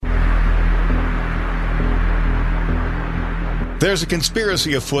There's a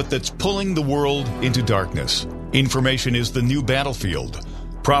conspiracy afoot that's pulling the world into darkness. Information is the new battlefield.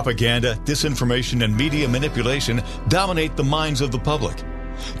 Propaganda, disinformation, and media manipulation dominate the minds of the public.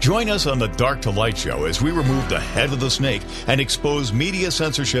 Join us on the Dark to Light Show as we remove the head of the snake and expose media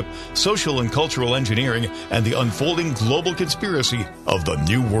censorship, social and cultural engineering, and the unfolding global conspiracy of the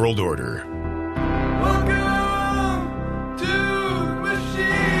New World Order.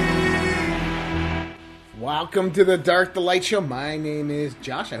 Welcome to the Dark to Light Show. My name is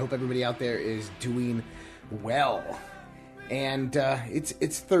Josh. I hope everybody out there is doing well. And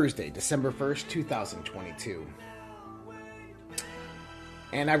it's Thursday, December 1st, 2022.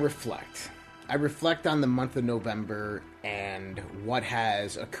 And I reflect. I reflect on the month of November and what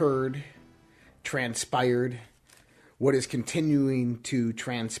has occurred, transpired, what is continuing to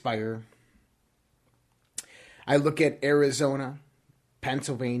transpire. I look at Arizona,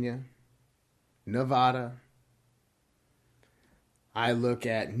 Pennsylvania, Nevada. I look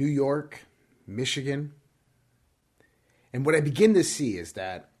at New York, Michigan. And what I begin to see is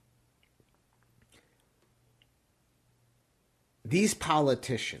that these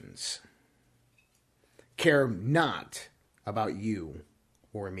politicians care not about you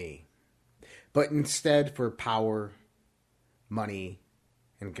or me, but instead for power, money,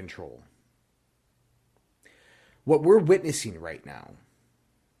 and control. What we're witnessing right now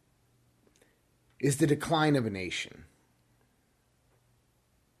is the decline of a nation.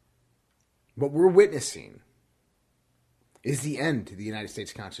 What we're witnessing is the end to the United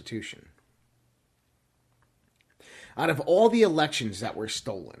States Constitution. Out of all the elections that were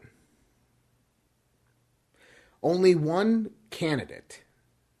stolen, only one candidate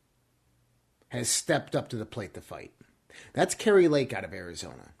has stepped up to the plate to fight. That's Kari Lake out of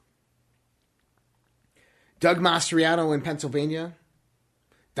Arizona. Doug Mastriano in Pennsylvania.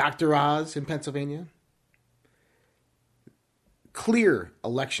 Dr. Oz in Pennsylvania. Clear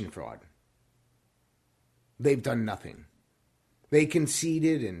election fraud. They've done nothing. They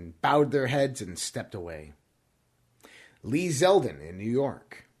conceded and bowed their heads and stepped away. Lee Zeldin in New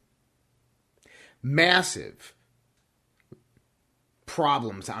York. Massive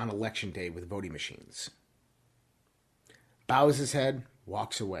problems on election day with voting machines. Bows his head,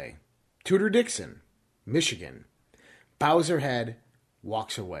 walks away. Tudor Dixon, Michigan. Bows her head,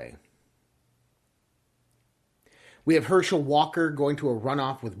 walks away. We have Herschel Walker going to a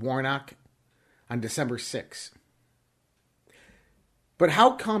runoff with Warnock on December 6th. But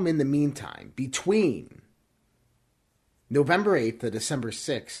how come in the meantime, between November 8th to December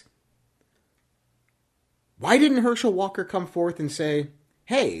 6th, why didn't Herschel Walker come forth and say,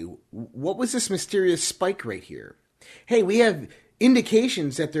 hey, what was this mysterious spike right here? Hey, we have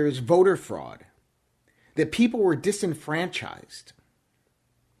indications that there's voter fraud, that people were disenfranchised.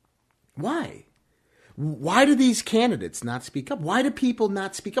 Why? Why do these candidates not speak up? Why do people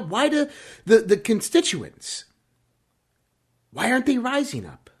not speak up? Why do the constituents? Why aren't they rising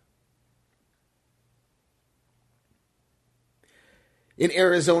up? In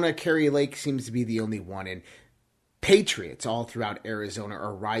Arizona, Kari Lake seems to be the only one, and patriots all throughout Arizona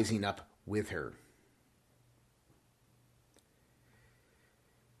are rising up with her.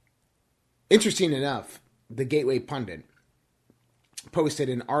 Interesting enough, the Gateway Pundit posted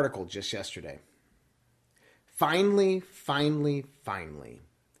an article just yesterday. Finally,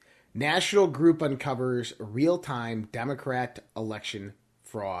 National Group uncovers real-time Democrat election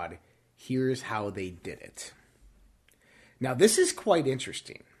fraud. Here's how they did it. Now, this is quite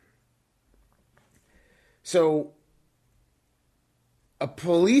interesting. So, a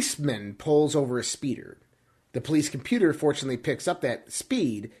policeman pulls over a speeder. The police computer fortunately picks up that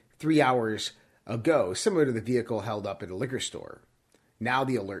speed 3 hours ago, similar to the vehicle held up at a liquor store. Now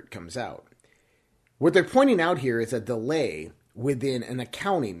the alert comes out. What they're pointing out here is a delay within an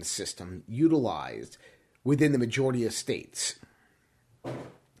accounting system utilized within the majority of states.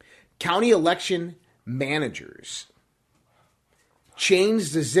 County election managers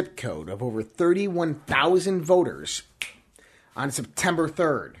changed the zip code of over 31,000 voters on September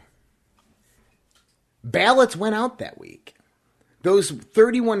 3rd. Ballots went out that week. Those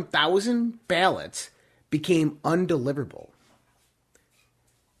 31,000 ballots became undeliverable.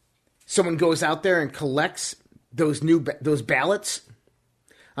 Someone goes out there and collects those ballots.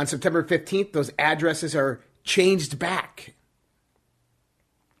 On September 15th, those addresses are changed back.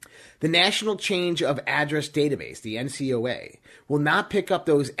 The National Change of Address Database, the NCOA, will not pick up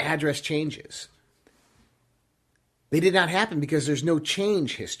those address changes. They did not happen because there's no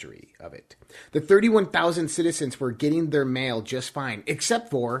change history of it. The 31,000 citizens were getting their mail just fine, except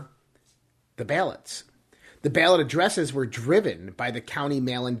for the ballots. The ballot addresses were driven by the county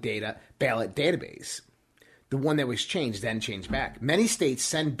mail-in ballot database. the one that was changed, then changed back. Many states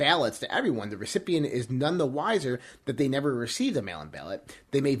send ballots to everyone. The recipient is none the wiser that they never received a mail-in ballot.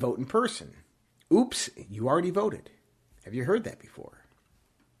 They may vote in person. Oops, you already voted. Have you heard that before?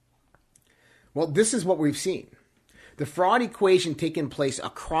 Well, this is what we've seen. The fraud equation taking place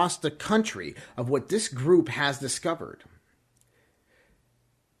across the country of what this group has discovered.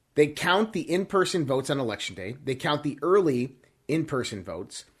 They count the in-person votes on Election Day. They count the early in-person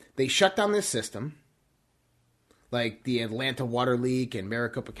votes. They shut down this system, like the Atlanta water leak in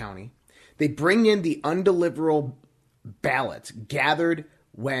Maricopa County. They bring in the undeliverable ballots gathered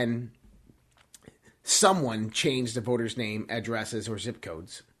when someone changed the voter's name, addresses, or zip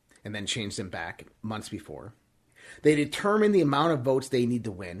codes, and then changed them back months before. They determine the amount of votes they need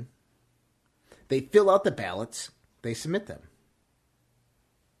to win. They fill out the ballots. They submit them.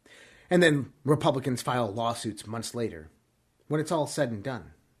 And then Republicans file lawsuits months later when it's all said and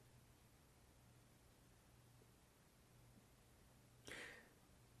done.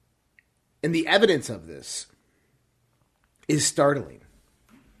 And the evidence of this is startling.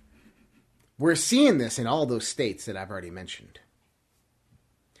 We're seeing this in all those states that I've already mentioned.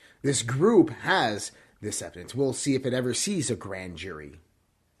 This group has this evidence. We'll see if it ever sees a grand jury.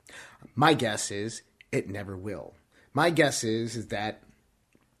 My guess is it never will. My guess is that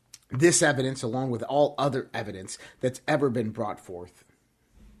this evidence, along with all other evidence that's ever been brought forth,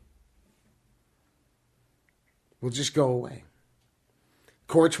 will just go away.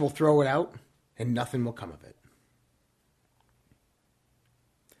 Courts will throw it out, and nothing will come of it.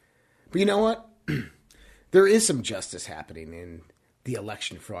 But you know what? There is some justice happening in the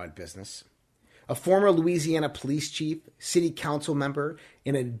election fraud business. A former Louisiana police chief, city council member,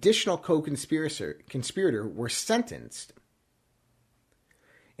 and an additional co-conspirator were sentenced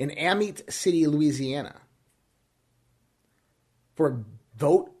in Amite City, Louisiana, for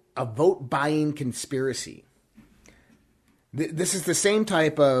a vote-buying conspiracy. This is the same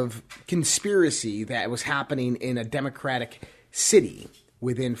type of conspiracy that was happening in a Democratic city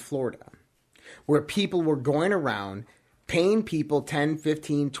within Florida, where people were going around paying people $10,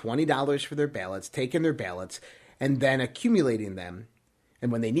 $15, $20 for their ballots, taking their ballots, and then accumulating them.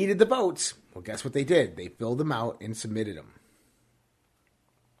 And when they needed the votes, well, guess what they did? They filled them out and submitted them.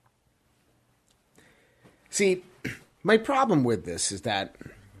 See, my problem with this is that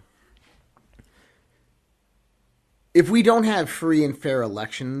if we don't have free and fair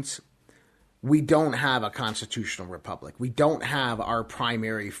elections, we don't have a constitutional republic. We don't have our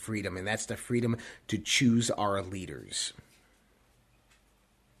primary freedom, and that's the freedom to choose our leaders.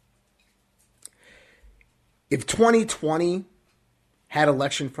 If 2020 had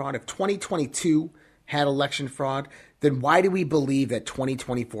election fraud, if 2022 had election fraud, then why do we believe that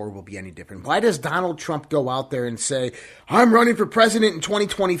 2024 will be any different? Why does Donald Trump go out there and say, I'm running for president in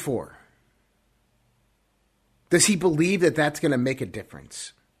 2024? Does he believe that that's going to make a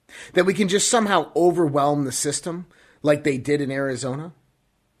difference? That we can just somehow overwhelm the system like they did in Arizona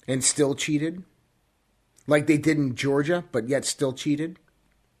and still cheated? Like they did in Georgia, but yet still cheated?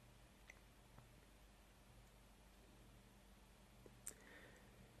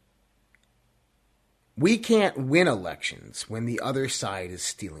 We can't win elections when the other side is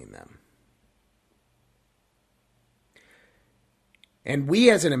stealing them. And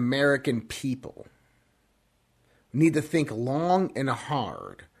we as an American people need to think long and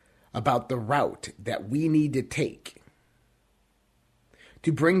hard about the route that we need to take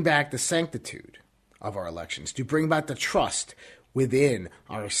to bring back the sanctitude of our elections, to bring back the trust within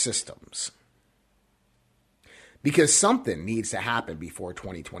our systems. Because something needs to happen before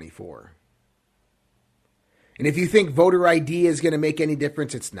 2024. And if you think voter ID is going to make any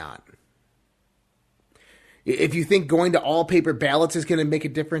difference, it's not. If you think going to all paper ballots is going to make a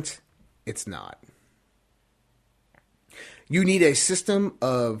difference, it's not. You need a system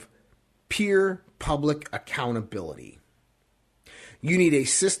of peer public accountability. You need a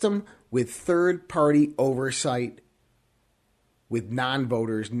system with third-party oversight with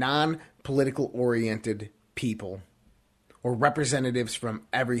non-voters, non-political oriented people, or representatives from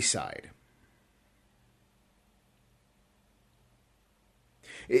every side.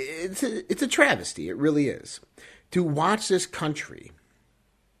 It's a travesty, it really is, to watch this country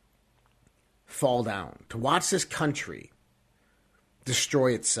fall down, to watch this country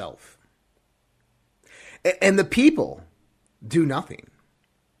destroy itself. And the people do nothing.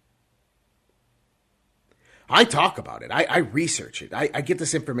 I talk about it. I research it. I get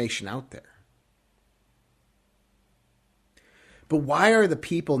this information out there. But why are the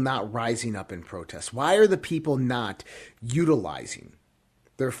people not rising up in protest? Why are the people not utilizing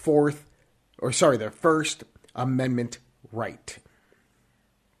their First Amendment right?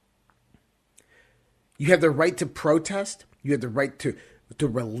 You have the right to protest. You have the right to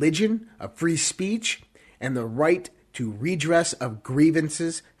religion, of free speech, and the right to redress of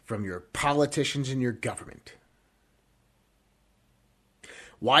grievances from your politicians and your government.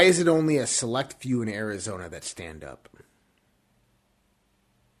 Why is it only a select few in Arizona that stand up?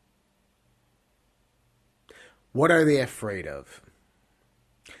 What are they afraid of?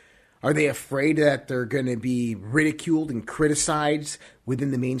 Are they afraid that they're going to be ridiculed and criticized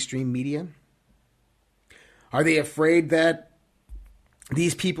within the mainstream media? Are they afraid that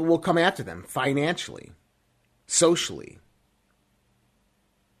these people will come after them financially, socially?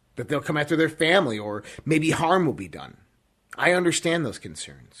 That they'll come after their family, or maybe harm will be done? I understand those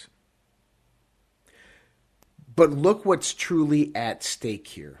concerns. But look what's truly at stake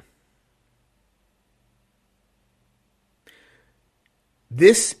here.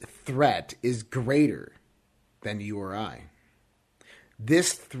 This threat is greater than you or I.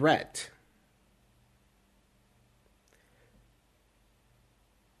 This threat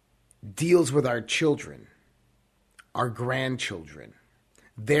deals with our children, our grandchildren,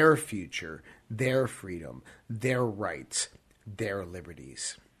 their future, their freedom, their rights, their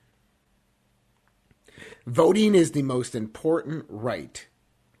liberties. Voting is the most important right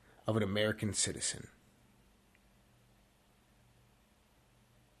of an American citizen.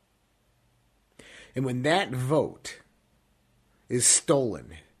 And when that vote is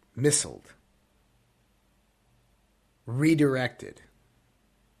stolen, missiled, redirected,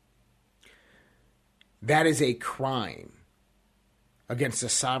 that is a crime against the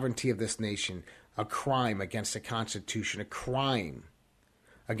sovereignty of this nation, a crime against the Constitution, a crime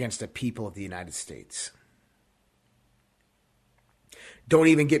against the people of the United States. Don't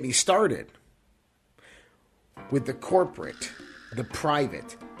even get me started with the corporate, the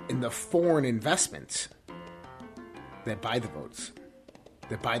private, and the foreign investments that buy the votes,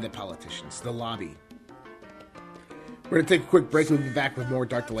 that buy the politicians, the lobby. We're going to take a quick break. We'll be back with more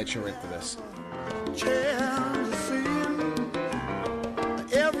Dark to Light Show right after this.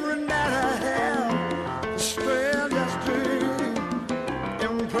 Every night I have the strangest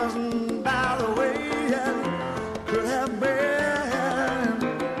dream, imprisoned by the way I could have been,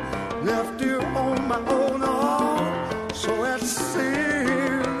 left you on my own arm, so it seems.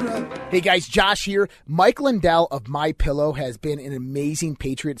 Hey guys, Josh here. Mike Lindell of MyPillow has been an amazing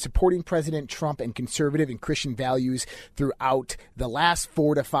patriot supporting President Trump and conservative and Christian values throughout the last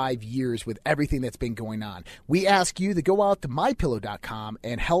 4 to 5 years with everything that's been going on. We ask you to go out to MyPillow.com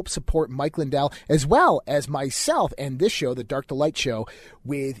and help support Mike Lindell as well as myself and this show, The Dark to Light Show,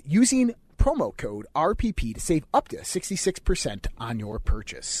 with using promo code RPP to save up to 66% on your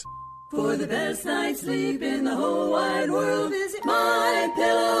purchase. For the best night's sleep in the whole wide world, visit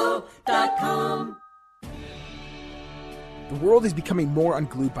MyPillow.com. The world is becoming more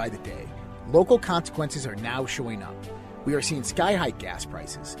unglued by the day. Local consequences are now showing up. We are seeing sky-high gas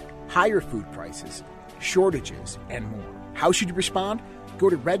prices, higher food prices, shortages, and more. How should you respond? Go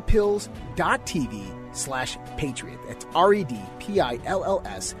to redpills.tv/patriot. That's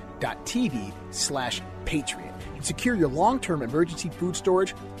redpills.tv/patriot. And secure your long-term emergency food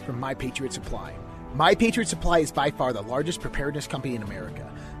storage from My Patriot Supply. My Patriot Supply is by far the largest preparedness company in America.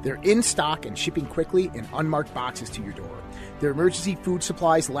 They're in stock and shipping quickly in unmarked boxes to your door. Their emergency food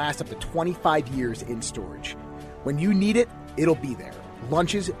supplies last up to 25 years in storage. When you need it, it'll be there.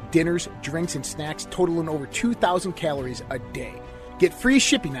 Lunches, dinners, drinks, and snacks totaling over 2,000 calories a day. Get free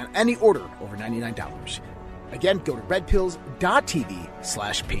shipping on any order over $99. Again, go to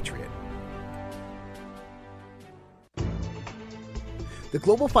redpills.tv/patriot. The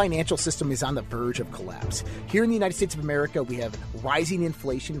global financial system is on the verge of collapse. Here in the United States of America, we have rising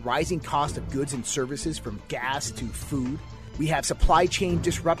inflation, rising cost of goods and services from gas to food. We have supply chain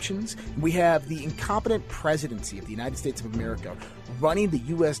disruptions. We have the incompetent presidency of the United States of America running the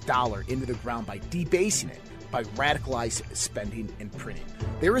U.S. dollar into the ground by debasing it, by radicalized spending and printing.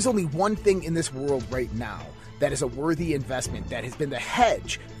 There is only one thing in this world right now that is a worthy investment that has been the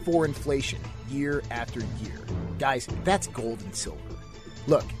hedge for inflation year after year. Guys, that's gold and silver.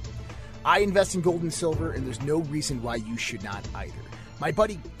 Look, I invest in gold and silver, and there's no reason why you should not either. My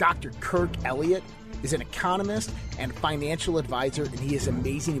buddy Dr. Kirk Elliott is an economist and financial advisor, and he is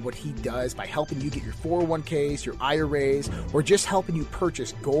amazing at what he does by helping you get your 401ks, your IRAs, or just helping you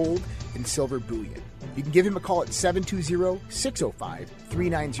purchase gold and silver bullion. You can give him a call at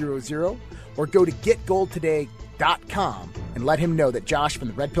 720-605-3900 or go to getgoldtoday.com and let him know that Josh from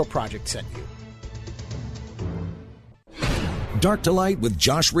the Red Pill Project sent you. Dark to Light with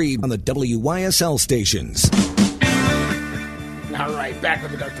Josh Reed on the WYSL stations. All right, back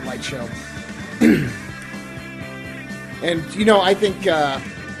with the Dark to Light Show. And, you know, I think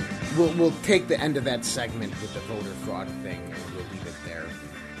we'll take the end of that segment with the voter fraud thing, and we'll leave it there.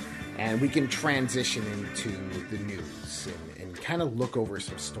 And we can transition into the news and kind of look over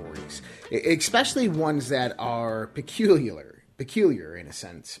some stories, especially ones that are peculiar in a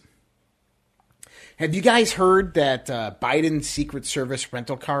sense. Have you guys heard that Biden's Secret Service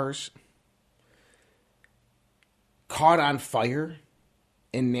rental cars caught on fire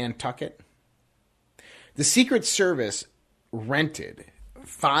in Nantucket? The Secret Service rented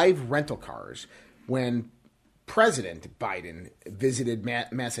 5 rental cars when President Biden visited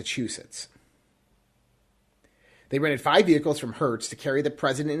Massachusetts. They rented 5 vehicles from Hertz to carry the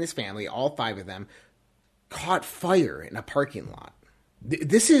president and his family. All 5 of them caught fire in a parking lot.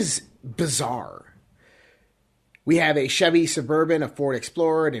 This is bizarre. We have a Chevy Suburban, a Ford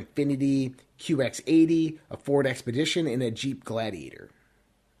Explorer, an Infiniti QX80, a Ford Expedition, and a Jeep Gladiator.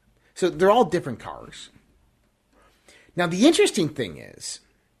 So they're all different cars. Now, the interesting thing is,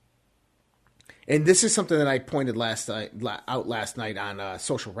 and this is something that I pointed out last night on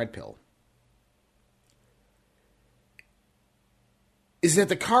Social Red Pill, is that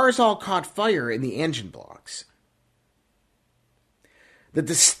the cars all caught fire in the engine blocks. That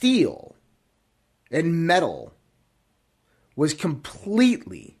the steel and metal was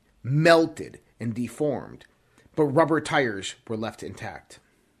completely melted and deformed, but rubber tires were left intact.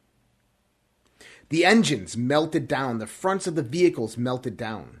 The engines melted down, the fronts of the vehicles melted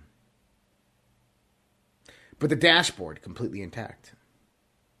down, but the dashboard completely intact.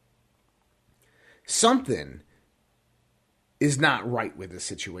 Something is not right with the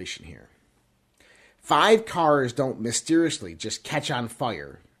situation here. 5 cars don't mysteriously just catch on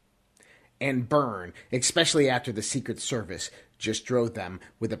fire and burn, especially after the Secret Service just drove them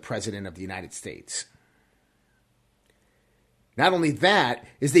with the President of the United States. Not only that,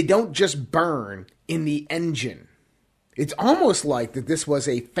 is they don't just burn in the engine. It's almost like that this was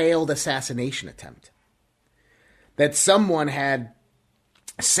a failed assassination attempt. That someone had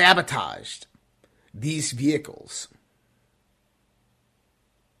sabotaged these vehicles.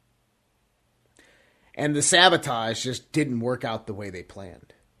 And the sabotage just didn't work out the way they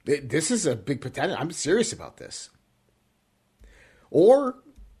planned. This is a big potential. I'm serious about this. Or,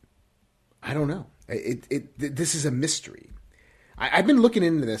 I don't know. This is a mystery. I've been looking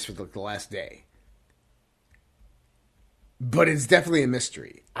into this for the last day. But it's definitely a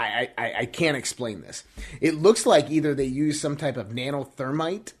mystery. I can't explain this. It looks like either they used some type of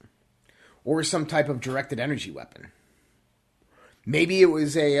nanothermite or some type of directed energy weapon. Maybe it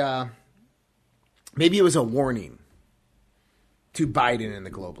was a warning to Biden and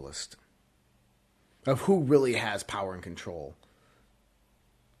the globalist of who really has power and control.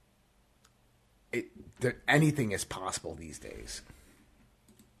 Anything is possible these days.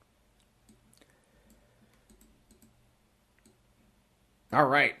 All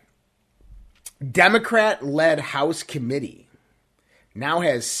right. Democrat-led House committee now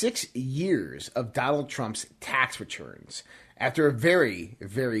has 6 years of Donald Trump's tax returns after a very,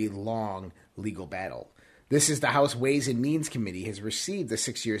 very long legal battle. This is the House Ways and Means Committee has received the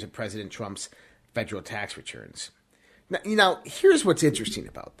 6 years of President Trump's federal tax returns. Now, here's what's interesting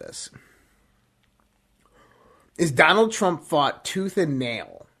about this. Is Donald Trump fought tooth and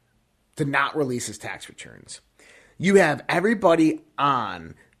nail to not release his tax returns. You have everybody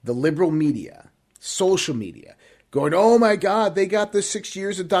on the liberal media, social media, going, oh my God, they got the 6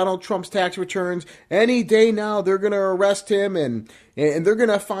 years of Donald Trump's tax returns. Any day now, they're going to arrest him and they're going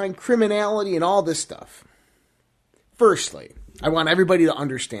to find criminality and all this stuff. Firstly, I want everybody to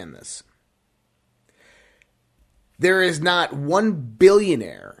understand this. There is not one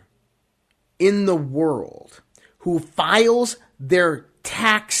billionaire in the world who files their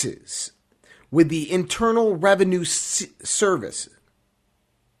taxes with the Internal Revenue Service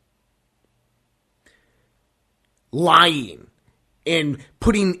lying and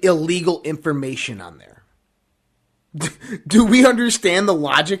putting illegal information on there. Do we understand the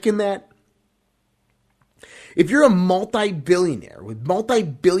logic in that? If you're a multi-billionaire with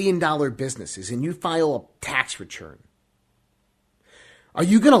multi-billion-dollar businesses and you file a tax return, are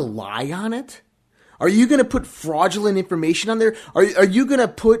you going to lie on it? Are you going to put fraudulent information on there? Are you going to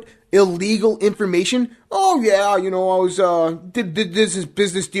put illegal information? Oh yeah, I was did this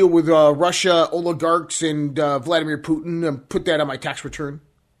business deal with Russia oligarchs and Vladimir Putin and put that on my tax return.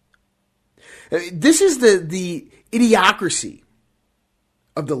 This is the idiocracy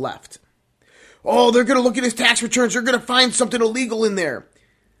of the left. Oh, they're going to look at his tax returns. They're going to find something illegal in there.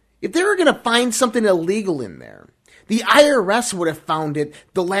 If they were going to find something illegal in there, the IRS would have found it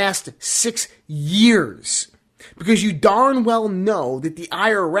the last 6 years. Because you darn well know that the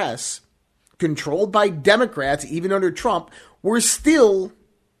IRS, controlled by Democrats, even under Trump, were still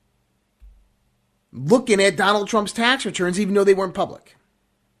looking at Donald Trump's tax returns even though they weren't public.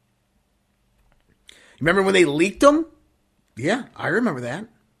 Remember when they leaked them? Yeah, I remember that.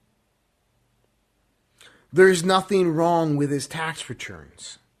 There's nothing wrong with his tax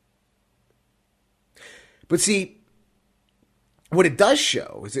returns. But see, what it does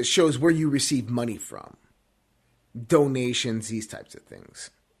show is it shows where you receive money from. Donations, these types of things.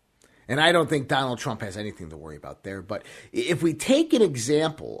 And I don't think Donald Trump has anything to worry about there. But if we take an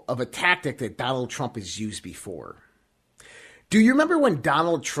example of a tactic that Donald Trump has used before. Do you remember when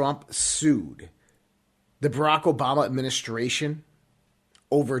Donald Trump sued the Barack Obama administration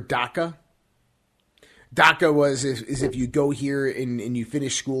over DACA? DACA was is if you go here and you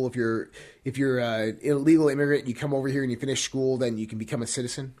finish school, if you're an illegal immigrant and you come over here and you finish school, then you can become a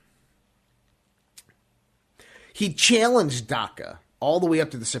citizen. He challenged DACA all the way up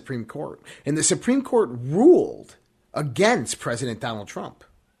to the Supreme Court. And the Supreme Court ruled against President Donald Trump.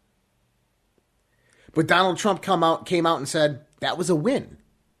 But Donald Trump came out and said that was a win.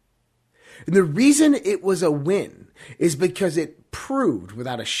 And the reason it was a win is because it proved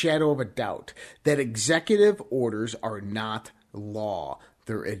without a shadow of a doubt that executive orders are not law.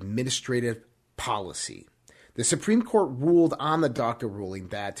 They're administrative policy. The Supreme Court ruled on the DACA ruling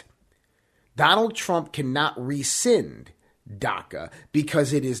that Donald Trump cannot rescind DACA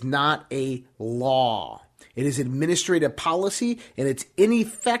because it is not a law. It is administrative policy, and it's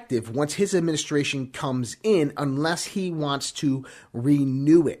ineffective once his administration comes in unless he wants to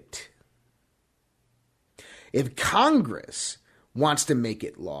renew it. If Congress wants to make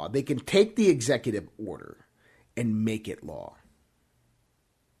it law, they can take the executive order and make it law.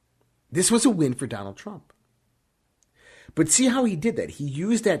 This was a win for Donald Trump. But see how he did that? He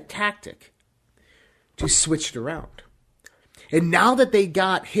used that tactic to switch it around. And now that they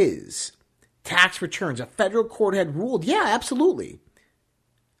got his tax returns, a federal court had ruled, yeah, absolutely.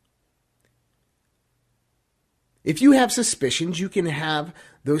 If you have suspicions, you can have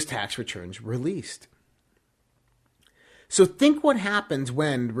those tax returns released. So think what happens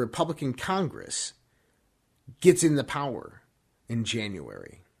when the Republican Congress gets in the power in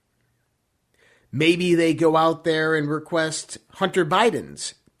January. Maybe they go out there and request Hunter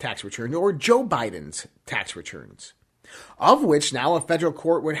Biden's tax return or Joe Biden's tax returns, of which now a federal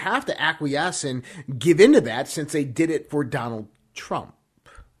court would have to acquiesce and give into that since they did it for Donald Trump.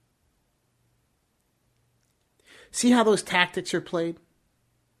 See how those tactics are played?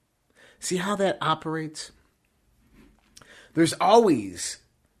 See how that operates? There's always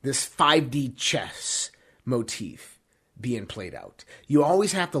this 5D chess motif being played out. You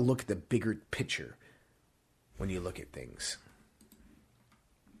always have to look at the bigger picture when you look at things.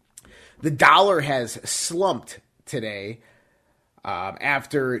 The dollar has slumped today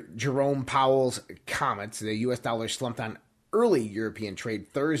after Jerome Powell's comments. The U.S. dollar slumped on early European trade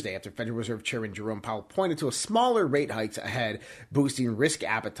Thursday after Federal Reserve Chairman Jerome Powell pointed to a smaller rate hikes ahead, boosting risk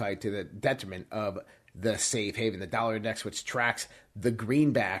appetite to the detriment of the safe haven. The dollar index, which tracks the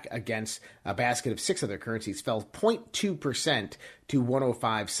greenback against a basket of 6 other currencies, fell 0.2% to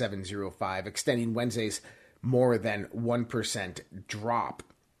 105.705, extending Wednesday's more than 1% drop.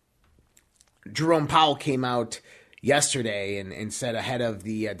 Jerome Powell came out yesterday and said ahead of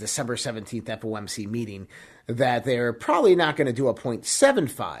the December 17th FOMC meeting that they're probably not going to do a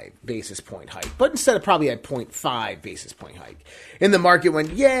 0.75 basis point hike, but instead of probably a 0.5 basis point hike. And the market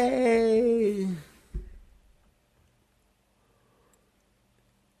went, yay!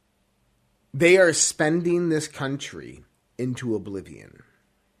 They are spending this country into oblivion.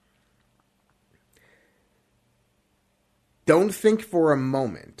 Don't think for a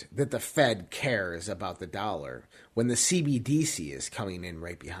moment that the Fed cares about the dollar when the CBDC is coming in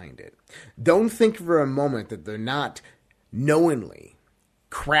right behind it. Don't think for a moment that they're not knowingly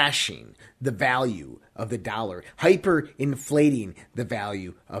crashing the value of the dollar, hyperinflating the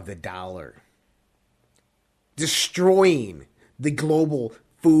value of the dollar, destroying the global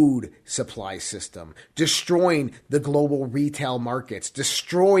food supply system, destroying the global retail markets,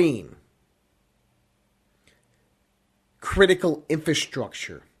 destroying critical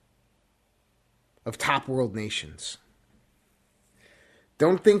infrastructure of top world nations.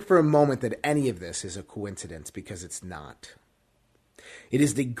 Don't think for a moment that any of this is a coincidence, because it's not. It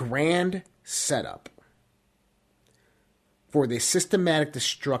is the grand setup for the systematic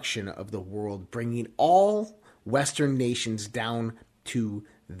destruction of the world, bringing all Western nations down to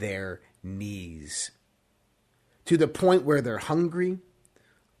their knees, to the point where they're hungry,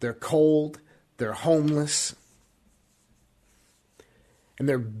 they're cold, they're homeless, and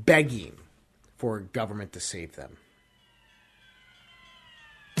they're begging for a government to save them.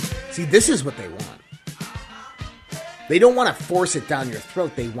 See, this is what they want. They don't want to force it down your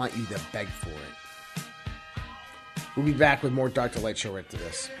throat. They want you to beg for it. We'll be back with more Dark to Light show right after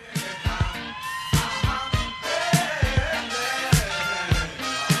this.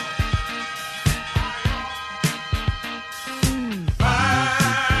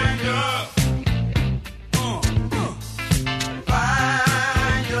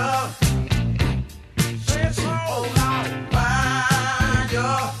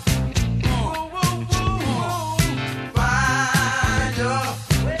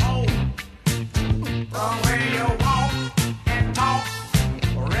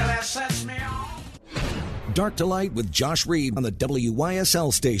 Dark to Light with Josh Reed on the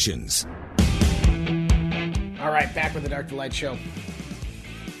WYSL stations. All right, back with the Dark to Light show.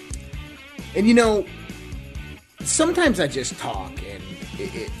 And you know, sometimes I just talk and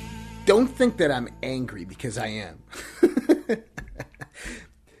don't think that I'm angry, because I am.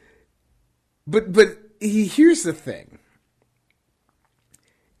 But here's the thing,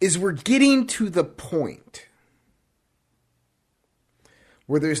 is we're getting to the point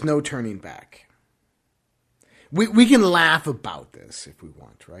where there's no turning back. We can laugh about this if we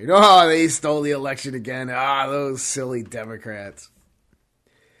want, right? Oh, they stole the election again. Those silly Democrats.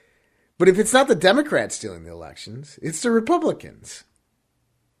 But if it's not the Democrats stealing the elections, it's the Republicans.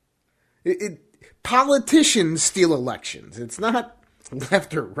 Politicians steal elections. It's not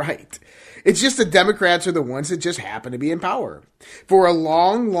left or right. It's just the Democrats are the ones that just happen to be in power. For a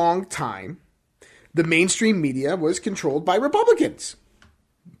long, long time, the mainstream media was controlled by Republicans.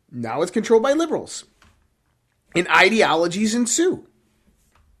 Now it's controlled by liberals. And ideologies ensue.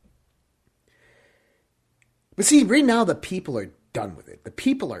 But see, right now the people are done with it. The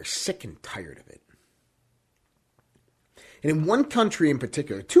people are sick and tired of it. And in one country in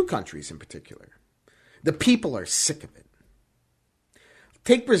particular, two countries in particular, the people are sick of it.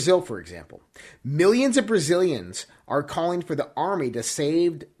 Take Brazil, for example. Millions of Brazilians are calling for the army to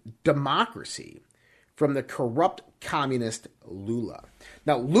save democracy from the corrupt communist Lula.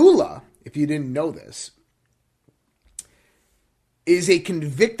 Now, Lula, if you didn't know this, is a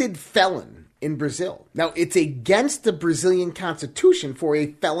convicted felon in Brazil. Now, it's against the Brazilian constitution for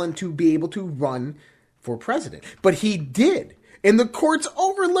a felon to be able to run for president. But he did. And the courts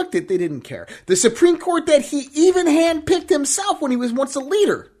overlooked it. They didn't care. The Supreme Court, that he even handpicked himself when he was once a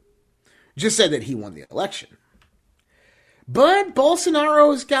leader, just said that he won the election. But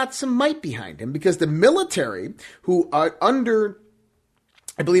Bolsonaro's got some might behind him, because the military, who are under,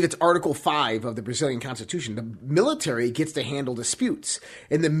 I believe it's Article 5 of the Brazilian Constitution, the military gets to handle disputes.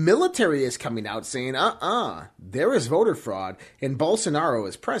 And the military is coming out saying, there is voter fraud, and Bolsonaro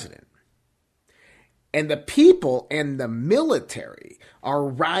is president. And the people and the military are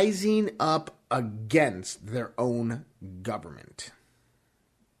rising up against their own government.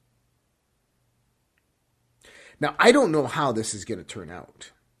 Now, I don't know how this is going to turn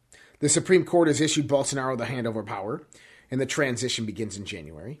out. The Supreme Court has issued Bolsonaro the handover power, and the transition begins in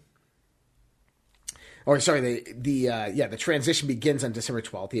January. The transition begins on December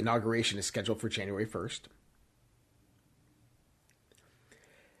 12th. The inauguration is scheduled for January 1st.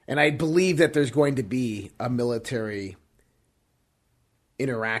 And I believe that there's going to be a military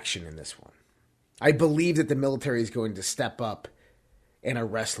interaction in this one. I believe that the military is going to step up and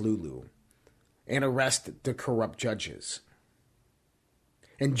arrest Lulu and arrest the corrupt judges.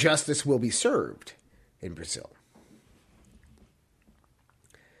 And justice will be served in Brazil.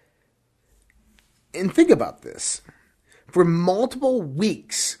 And think about this. For multiple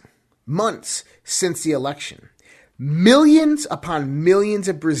weeks, months since the election, millions upon millions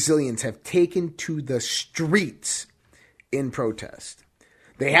of Brazilians have taken to the streets in protest.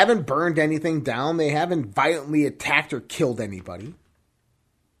 They haven't burned anything down. They haven't violently attacked or killed anybody.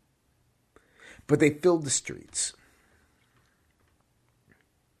 But they filled the streets.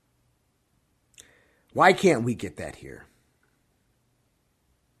 Why can't we get that here?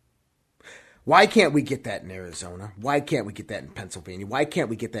 Why can't we get that in Arizona? Why can't we get that in Pennsylvania? Why can't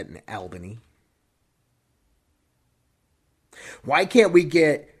we get that in Albany? Why can't we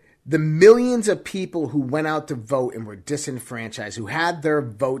get the millions of people who went out to vote and were disenfranchised, who had their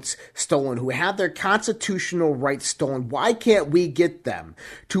votes stolen, who had their constitutional rights stolen? Why can't we get them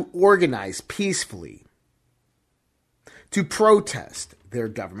to organize peacefully, to protest their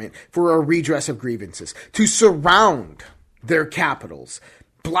government for a redress of grievances, to surround their capitals,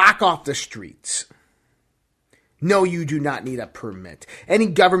 block off the streets? No, you do not need a permit. Any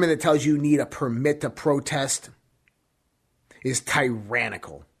government that tells you need a permit to protest is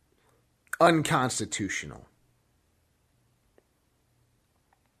tyrannical, unconstitutional.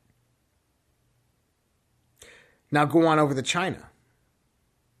 Now go on over to China.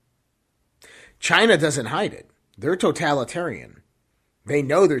 China doesn't hide it. They're totalitarian. They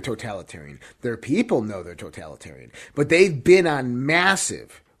know they're totalitarian. Their people know they're totalitarian. But they've been on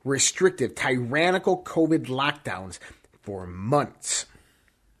massive, restrictive, tyrannical COVID lockdowns for months.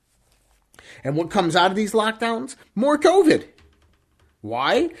 And what comes out of these lockdowns? More COVID.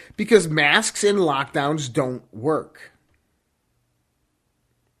 Why? Because masks and lockdowns don't work.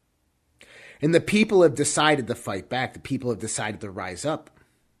 And the people have decided to fight back. The people have decided to rise up.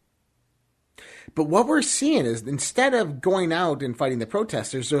 But what we're seeing is instead of going out and fighting the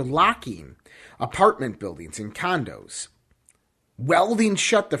protesters, they're locking apartment buildings and condos, welding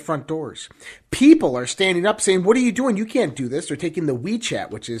shut the front doors. People are standing up saying, what are you doing? You can't do this. They're taking the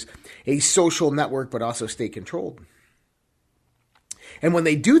WeChat, which is a social network but also state controlled. And when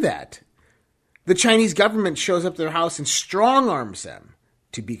they do that, the Chinese government shows up to their house and strong arms them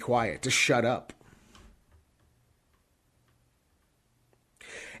to be quiet, to shut up.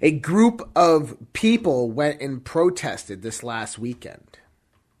 A group of people went and protested this last weekend.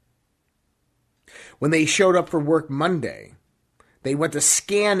 When they showed up for work Monday, they went to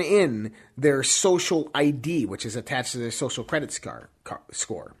scan in their social ID, which is attached to their social credit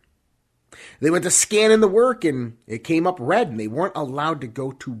score. They went to scan in the work and it came up red and they weren't allowed to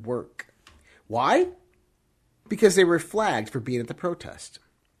go to work. Why? Because they were flagged for being at the protest.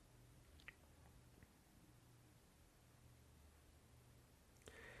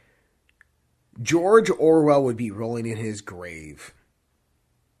 George Orwell would be rolling in his grave.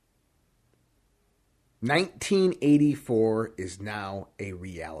 1984 is now a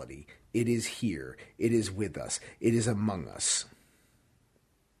reality. It is here. It is with us. It is among us.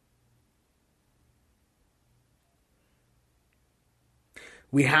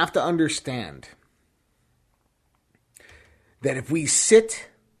 We have to understand that if we sit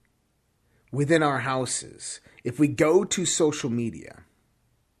within our houses, if we go to social media,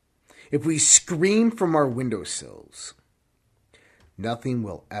 if we scream from our windowsills, nothing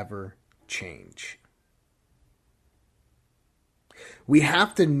will ever change. We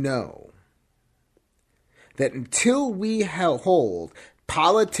have to know that until we hold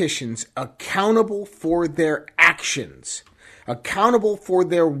politicians accountable for their actions, accountable for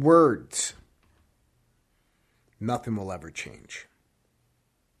their words, nothing will ever change.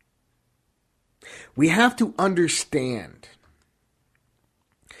 We have to understand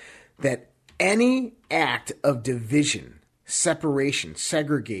that any act of division, separation,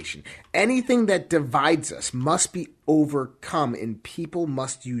 segregation, anything that divides us must be overcome and people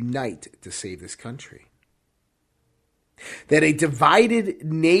must unite to save this country. That a divided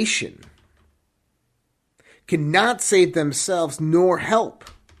nation cannot save themselves nor help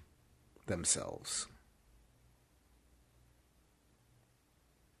themselves.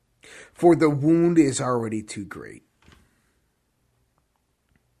 For the wound is already too great.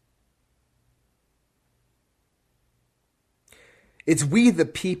 It's we the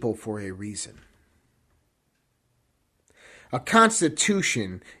people for a reason. A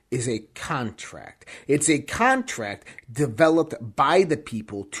constitution is a contract. It's a contract developed by the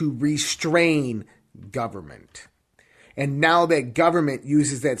people to restrain government. And now that government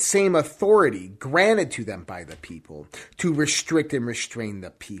uses that same authority granted to them by the people to restrict and restrain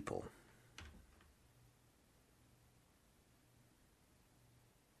the people.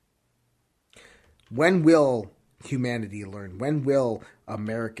 When will humanity learn? When will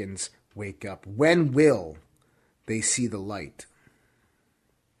Americans wake up? When will they see the light?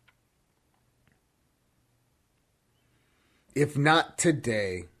 If not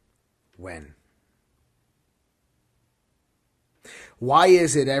today, when? Why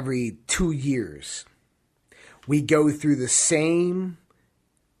is it every 2 years we go through the same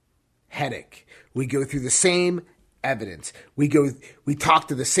headache? We go through the same evidence. We talk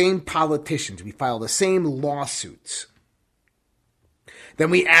to the same politicians. We file the same lawsuits. Then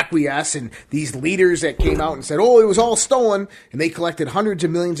we acquiesce, and these leaders that came out and said, oh, it was all stolen, and they collected hundreds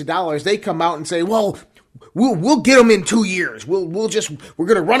of millions of dollars, they come out and say, well, we'll get them in 2 years. We're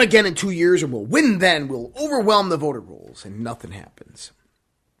going to run again in 2 years, and we'll win then. We'll overwhelm the voter rolls, and nothing happens.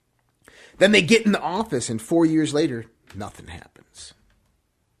 Then they get in the office, and 4 years later, nothing happens.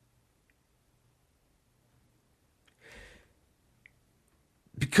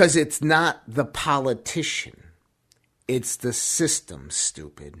 Because it's not the politician. It's the system,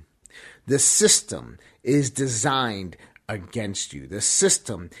 stupid. The system is designed against you. The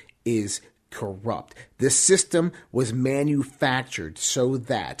system is corrupt. The system was manufactured so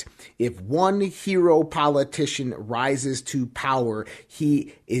that if one hero politician rises to power,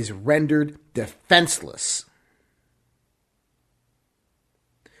 he is rendered defenseless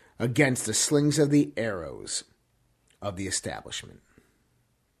against the slings of the arrows of the establishment.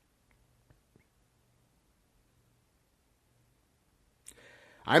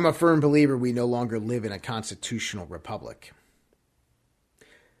 I'm a firm believer we no longer live in a constitutional republic.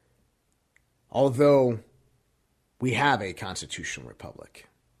 Although we have a constitutional republic.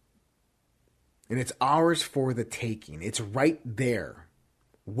 And it's ours for the taking. It's right there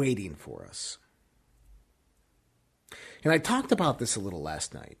waiting for us. And I talked about this a little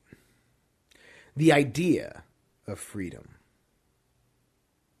last night. The idea of freedom.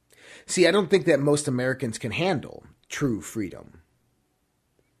 See, I don't think that most Americans can handle true freedom.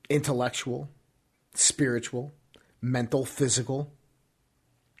 Intellectual, spiritual, mental, physical.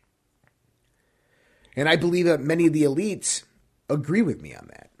 And I believe that many of the elites agree with me on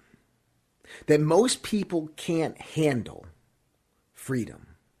that. That most people can't handle freedom.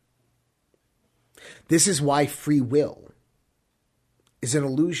 This is why free will is an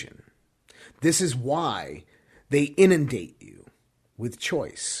illusion. This is why they inundate you with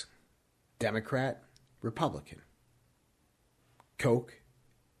choice. Democrat, Republican. Coke,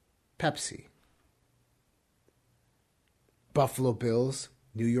 Pepsi. Buffalo Bills,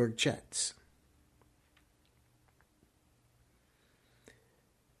 New York Jets.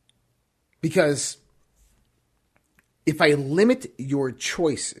 Because if I limit your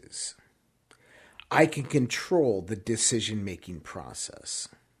choices, I can control the decision-making process.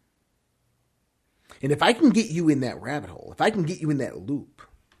 And if I can get you in that rabbit hole, if I can get you in that loop,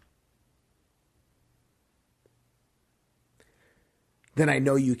 then I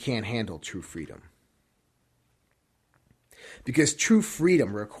know you can't handle true freedom. Because true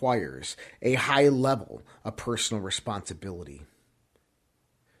freedom requires a high level of personal responsibility.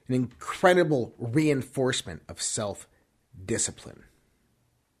 An incredible reinforcement of self-discipline.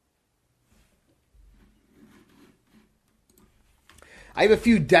 I have a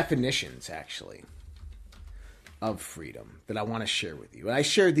few definitions, actually, of freedom that I want to share with you. And I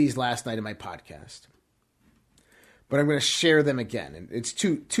shared these last night in my podcast. But I'm going to share them again. And it's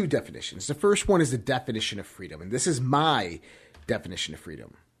two definitions. The first one is the definition of freedom. And this is my definition of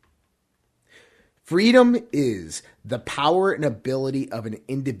freedom. Freedom is the power and ability of an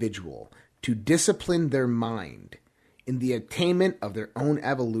individual to discipline their mind in the attainment of their own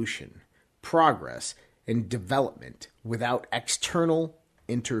evolution, progress, and development without external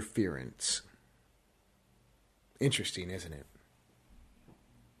interference. Interesting, isn't it?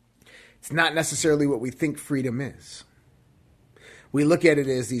 It's not necessarily what we think freedom is. We look at it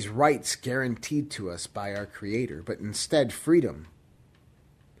as these rights guaranteed to us by our Creator, but instead freedom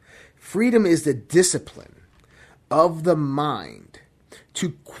is the discipline of the mind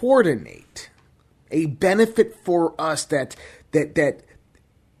to coordinate a benefit for us that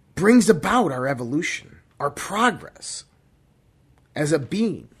brings about our evolution, our progress as a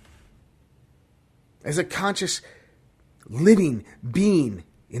being, as a conscious living being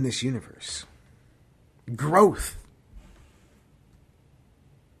in this universe. Growth.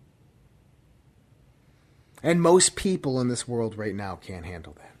 And most people in this world right now can't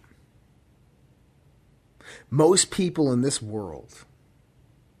handle that. Most people in this world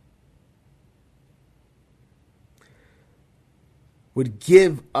would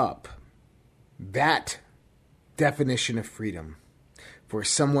give up that definition of freedom for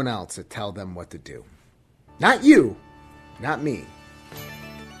someone else to tell them what to do. Not you, not me,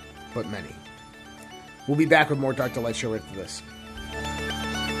 but many. We'll be back with more Dark to Light Show right after this.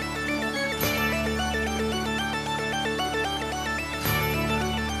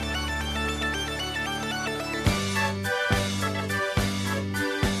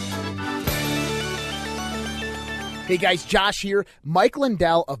 Hey guys, Josh here. Mike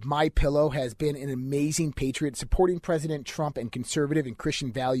Lindell of MyPillow has been an amazing patriot supporting President Trump and conservative and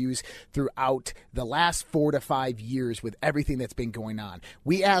Christian values throughout the last 4 to 5 years with everything that's been going on.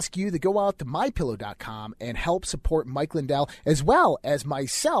 We ask you to go out to MyPillow.com and help support Mike Lindell as well as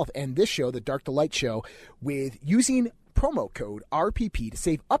myself and this show, the Dark to Light Show, with using promo code RPP to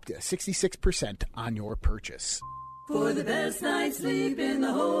save up to 66% on your purchase. For the best night's sleep in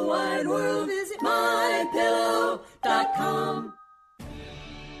the whole wide world, visit MyPillow.com.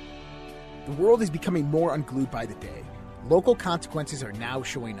 The world is becoming more unglued by the day. Local consequences are now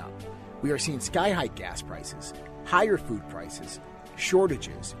showing up. We are seeing sky-high gas prices, higher food prices,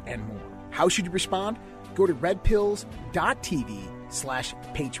 shortages, and more. How should you respond? Go to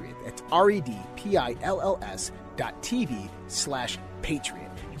redpills.tv/patriot. That's redpills.tv/patriot.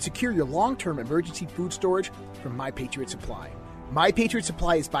 And secure your long-term emergency food storage from My Patriot Supply. My Patriot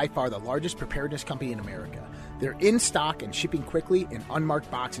Supply is by far the largest preparedness company in America. They're in stock and shipping quickly in unmarked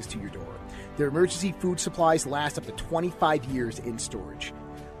boxes to your door. Their emergency food supplies last up to 25 years in storage.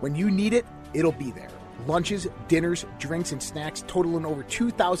 When you need it, it'll be there. Lunches, dinners, drinks, and snacks totaling over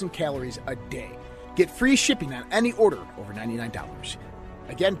 2,000 calories a day. Get free shipping on any order over $99.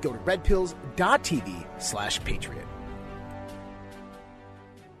 Again, go to redpills.tv/patriot.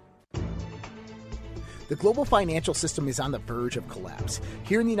 The global financial system is on the verge of collapse.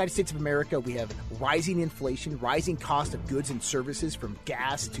 Here in the United States of America, we have rising inflation, rising cost of goods and services from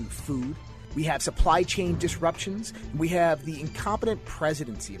gas to food. We have supply chain disruptions. We have the incompetent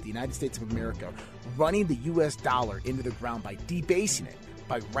presidency of the United States of America running the U.S. dollar into the ground by debasing it,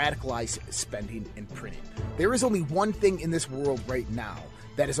 by radicalized spending and printing. There is only one thing in this world right now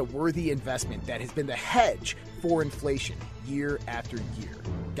that is a worthy investment that has been the hedge for inflation year after year.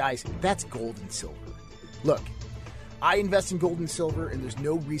 Guys, that's gold and silver. Look, I invest in gold and silver, and there's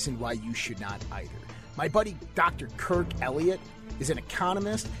no reason why you should not either. My buddy Dr. Kirk Elliott is an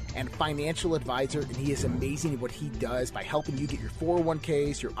economist and financial advisor, and he is amazing at what he does by helping you get your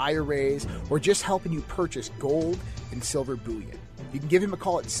 401ks, your IRAs, or just helping you purchase gold and silver bullion. You can give him a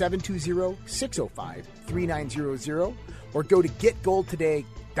call at 720-605-3900 or go to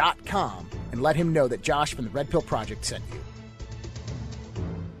getgoldtoday.com and let him know that Josh from the Red Pill Project sent you.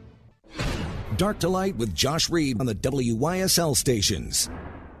 Dark to Light with Josh Reed on the WYSL stations.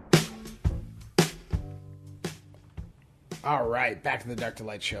 All right, back to the Dark to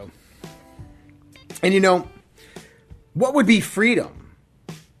Light show. And you know, what would be freedom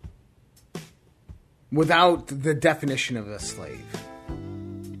without the definition of a slave?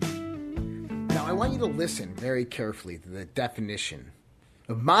 Now, I want you to listen very carefully to the definition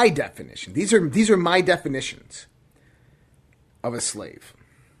of my definition. These are my definitions of a slave.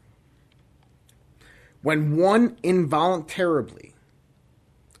 When one involuntarily,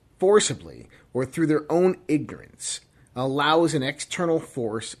 forcibly, or through their own ignorance allows an external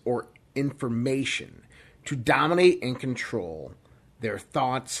force or information to dominate and control their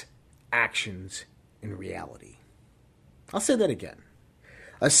thoughts, actions, and reality. I'll say that again.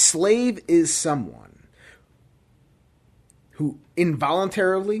 A slave is someone who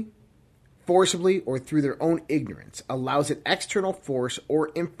involuntarily, forcibly, or through their own ignorance allows an external force or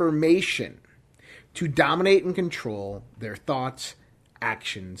information to dominate and control their thoughts,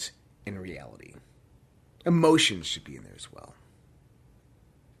 actions, and reality. Emotions should be in there as well.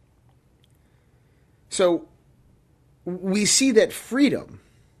 So, we see that freedom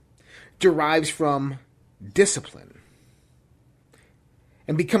derives from discipline.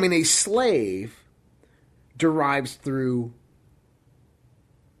 And becoming a slave derives through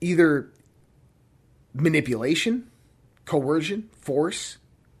either manipulation, coercion, force,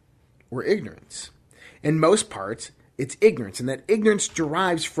 or ignorance. In most parts, it's ignorance, and that ignorance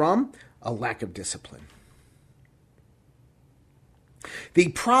derives from a lack of discipline. The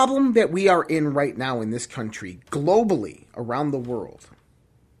problem that we are in right now in this country, globally, around the world,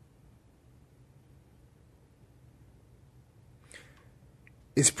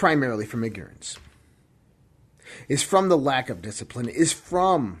 is primarily from ignorance. Is from the lack of discipline, is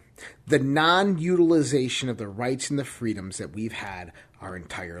from the non-utilization of the rights and the freedoms that we've had our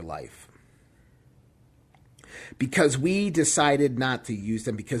entire life. Because we decided not to use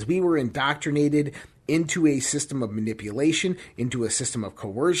them, because we were indoctrinated into a system of manipulation, into a system of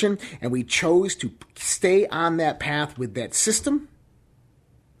coercion, and we chose to stay on that path with that system.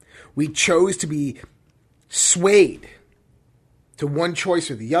 We chose to be swayed to one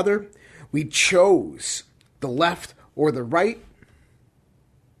choice or the other. We chose the left or the right.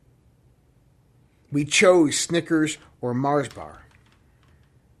 We chose Snickers or Mars bar.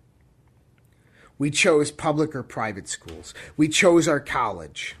 We chose public or private schools. We chose our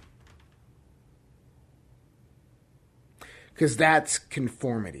college. Because that's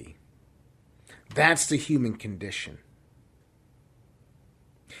conformity. That's the human condition.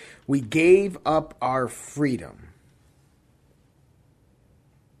 We gave up our freedom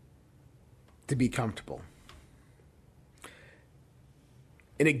to be comfortable.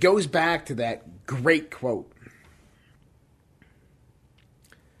 And it goes back to that great quote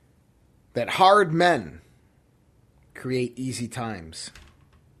that hard men create easy times.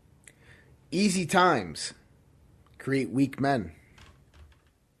 Easy times create weak men.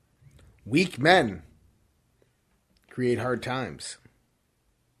 Weak men create hard times.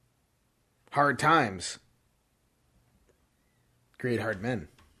 Hard times create hard men.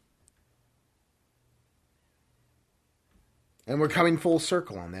 And we're coming full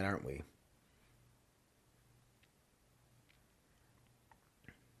circle on that, aren't we?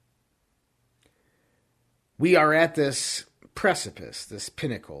 We are at this precipice, this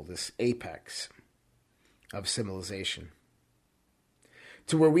pinnacle, this apex of civilization,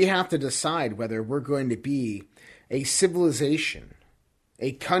 to where we have to decide whether we're going to be a civilization,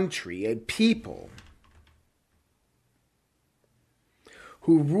 a country, a people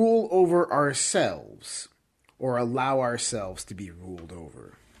who rule over ourselves, or allow ourselves to be ruled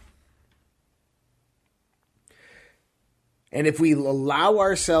over. And if we allow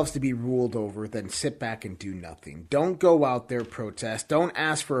ourselves to be ruled over, then sit back and do nothing. Don't go out there, protest. Don't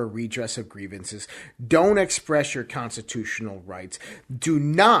ask for a redress of grievances. Don't express your constitutional rights. Do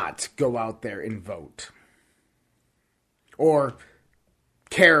not go out there and vote. Or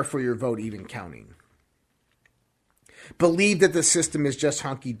care for your vote even counting. Believe that the system is just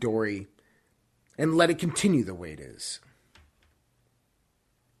hunky-dory and let it continue the way it is.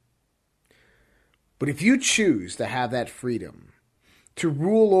 But if you choose to have that freedom, to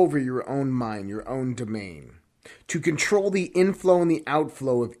rule over your own mind, your own domain, to control the inflow and the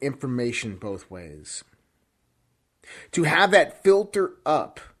outflow of information both ways, to have that filter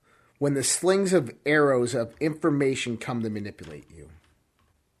up when the slings of arrows of information come to manipulate you,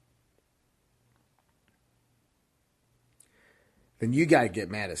 then you got to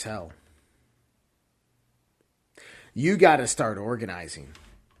get mad as hell. You got to start organizing.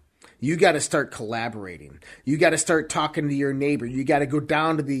 You got to start collaborating. You got to start talking to your neighbor. You got to go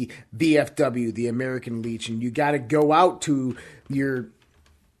down to the VFW, the American Legion. You got to go out to your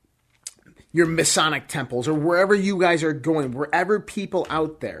Masonic temples or wherever you guys are going, wherever people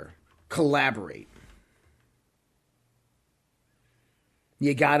out there collaborate.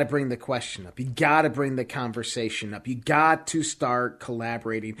 You got to bring the question up. You got to bring the conversation up. You got to start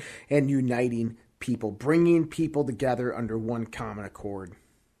collaborating and uniting people, bringing people together under one common accord.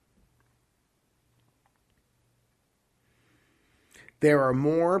 There are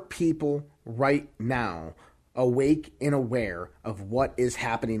more people right now awake and aware of what is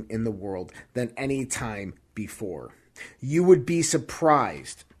happening in the world than any time before. You would be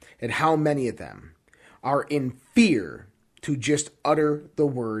surprised at how many of them are in fear to just utter the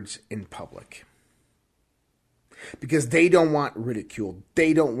words in public. Because they don't want ridicule.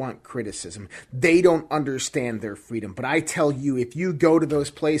 They don't want criticism. They don't understand their freedom. But I tell you, if you go to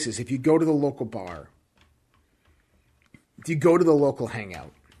those places, if you go to the local bar, if you go to the local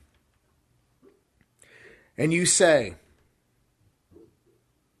hangout, and you say,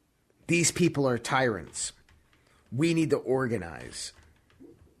 these people are tyrants, we need to organize,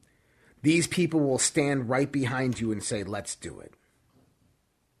 these people will stand right behind you and say, let's do it.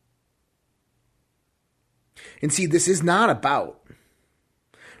 And see, this is not about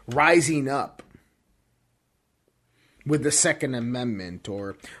rising up with the Second Amendment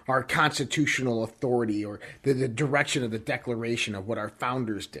or our constitutional authority or the direction of the Declaration of what our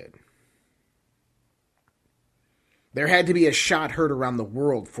founders did. There had to be a shot heard around the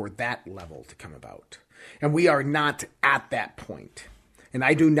world for that level to come about. And we are not at that point. And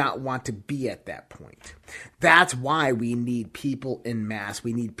I do not want to be at that point. That's why we need people en masse.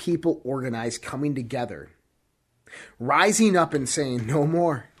 We need people organized, coming together, rising up and saying, no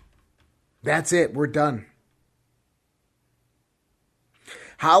more. That's it. We're done.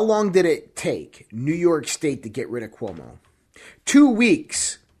 How long did it take New York State to get rid of Cuomo? 2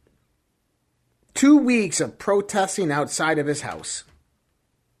 weeks. 2 weeks of protesting outside of his house.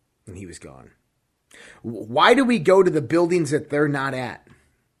 And he was gone. Why do we go to the buildings that they're not at?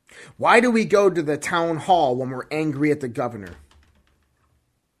 Why do we go to the town hall when we're angry at the governor?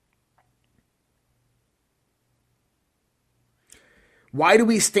 Why do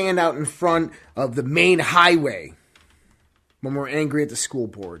we stand out in front of the main highway when we're angry at the school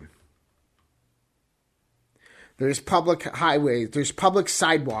board? There's public highways, there's public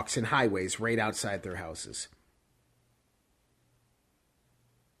sidewalks and highways right outside their houses.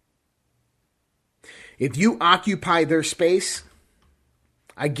 If you occupy their space,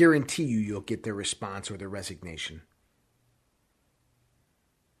 I guarantee you'll get their response or their resignation.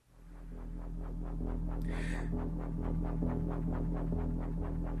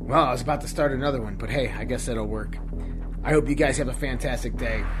 Well, I was about to start another one, but hey, I guess that'll work. I hope you guys have a fantastic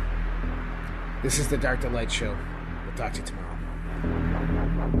day. This is the Dark to Light Show. We'll talk to you tomorrow.